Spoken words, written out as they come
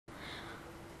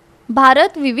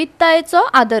भारत विविधतेचो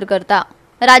आदर करता।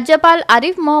 राज्यपाल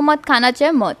आरिफ मोहम्मद खानाचे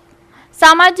मत।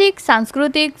 सामाजिक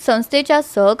सांस्कृतिक संस्थेच्या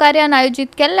सहकार्यान आयोजित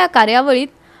केल्ल्या कार्यावळीत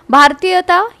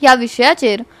भारतीयता ह्या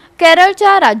विशयाचेर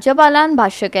केरळच्या राज्यपालान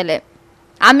भाष्य केले।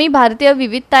 आम्ही भारतीय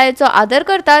विविधतेचो आदर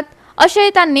करतात अशेंय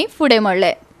तांणी फुडें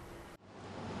म्हणले।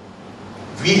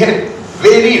 We had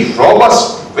very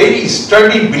robust, very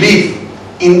sturdy belief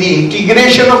in the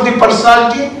integration of the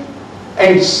personality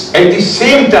and at the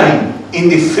same time in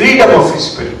the freedom of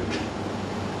spirit.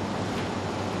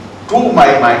 To my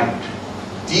mind,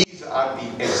 these are the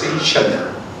essential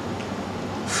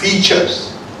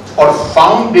features or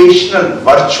foundational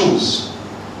virtues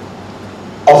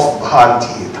of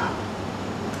Bharatiyata,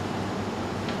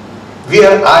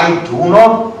 where I do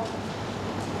not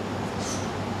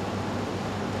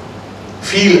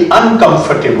feel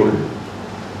uncomfortable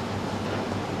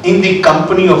in the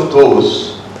company of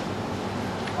those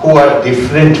who are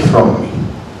different from me.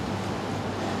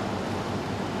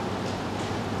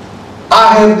 I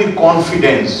have the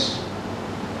confidence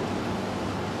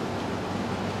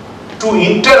to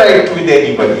interact with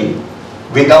anybody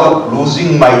without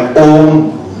losing my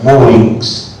own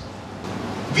moorings.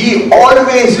 We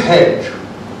always had,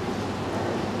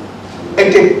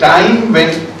 at a time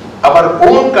when our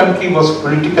own country was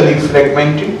politically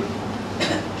fragmented,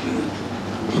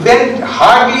 when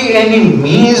hardly any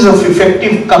means of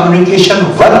effective communication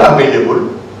were available,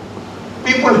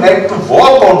 people had to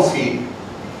walk on feet.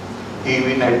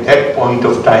 Even at that point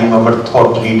of time, our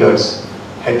thought leaders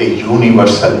had a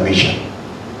universal vision.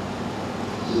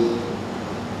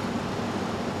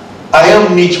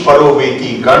 Ayam nich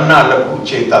paroveti garna laku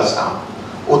cheta sam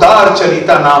udar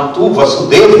charita naam tu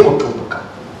vasudev kutumbaka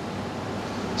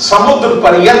samudra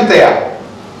paryantaya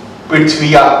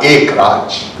prithviya ek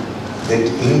raj. That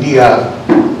India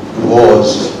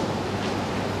was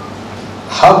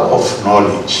hub of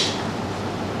knowledge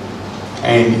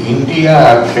and India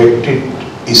attracted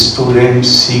students,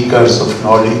 seekers of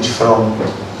knowledge from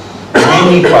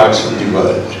many parts of the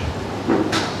world.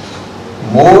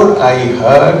 More I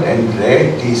heard and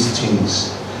read these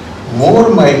things, more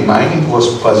my mind was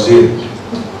puzzled.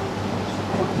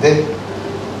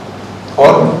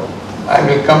 Or I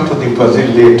will come to the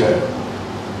puzzle later.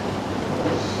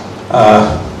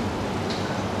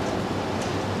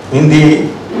 In the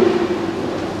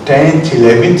 10th,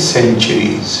 11th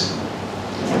centuries,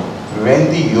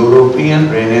 when the European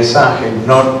Renaissance had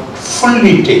not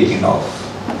fully taken off,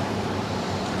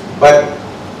 but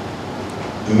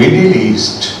Middle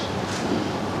East,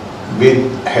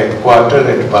 with headquarters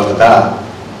at Baghdad,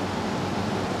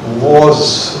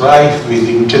 was rife with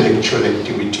intellectual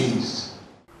activities.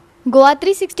 Goa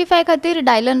 365 खातीर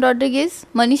Dylan Rodrigues,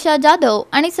 Manisha Jadhav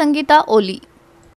आणि संगीता ओली।